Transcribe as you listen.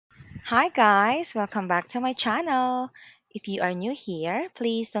Hi guys, welcome back to my channel. If you are new here,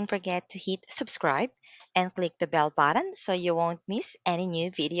 please don't forget to hit subscribe and click the bell button so you won't miss any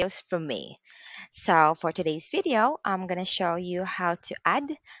new videos from me. So for today's video, I'm gonna show you how to add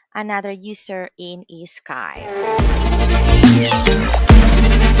another user in Skype.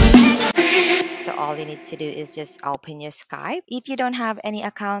 So all you need to do is just open your Skype. If you don't have any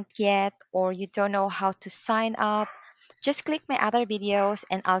account yet or you don't know how to sign up, just click my other videos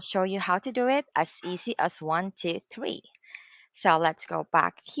and I'll show you how to do it as easy as one, two, three. So let's go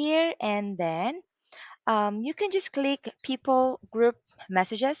back here and then you can just click people group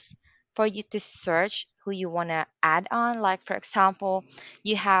messages for you to search who you want to add on. Like, for example,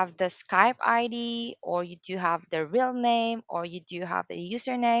 you have the Skype ID, or you do have the real name, or you do have the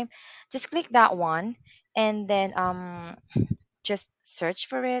username. Just click that one and then just search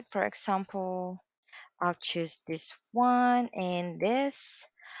for it. For example, I'll choose this one and this.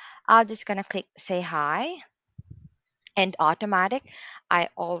 I'll just gonna click say hi and automatic. I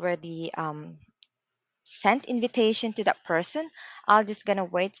already sent invitation to that person. I'll just gonna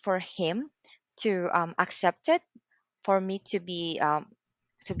wait for him to accept it for me to be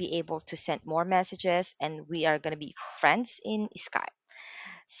able to send more messages, and we are gonna be friends in Skype.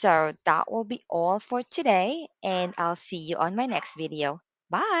 So that will be all for today, and I'll see you on my next video.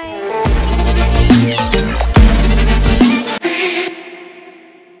 Bye.